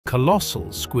colossal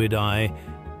squid eye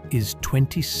is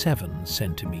 27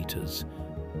 centimeters,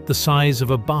 the size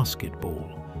of a basketball,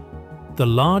 the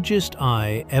largest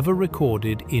eye ever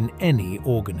recorded in any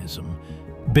organism,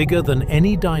 bigger than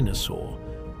any dinosaur,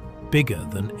 bigger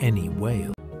than any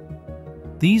whale.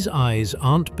 These eyes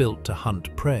aren't built to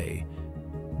hunt prey,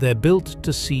 they're built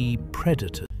to see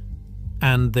predators,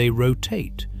 and they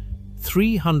rotate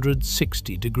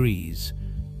 360 degrees.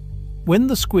 When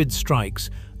the squid strikes,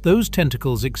 those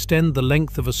tentacles extend the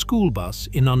length of a school bus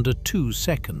in under 2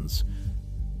 seconds.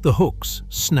 The hooks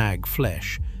snag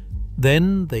flesh,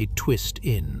 then they twist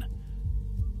in.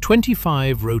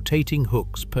 25 rotating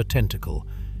hooks per tentacle,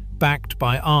 backed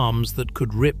by arms that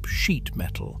could rip sheet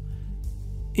metal.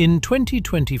 In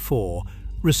 2024,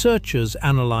 researchers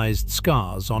analyzed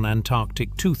scars on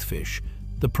Antarctic toothfish,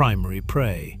 the primary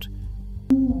prey.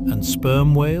 And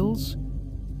sperm whales?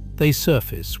 They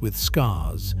surface with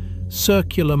scars,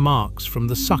 circular marks from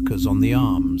the suckers on the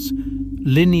arms,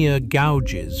 linear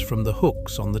gouges from the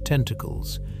hooks on the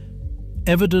tentacles,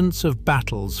 evidence of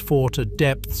battles fought at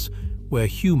depths where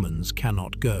humans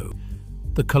cannot go.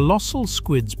 The colossal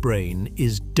squid's brain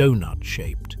is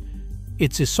donut-shaped.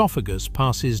 Its esophagus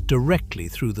passes directly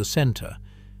through the center.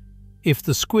 If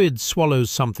the squid swallows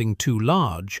something too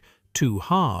large, too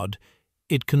hard,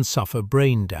 it can suffer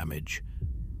brain damage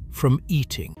from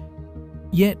eating.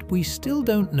 Yet we still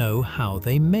don't know how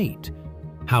they mate,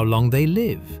 how long they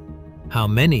live, how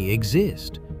many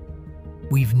exist.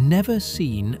 We've never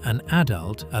seen an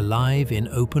adult alive in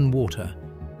open water.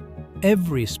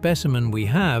 Every specimen we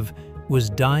have was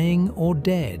dying or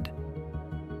dead.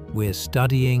 We're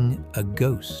studying a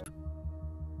ghost.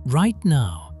 Right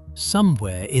now,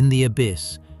 somewhere in the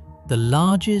abyss, the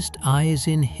largest eyes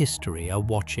in history are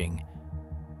watching,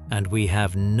 and we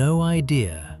have no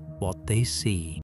idea what they see.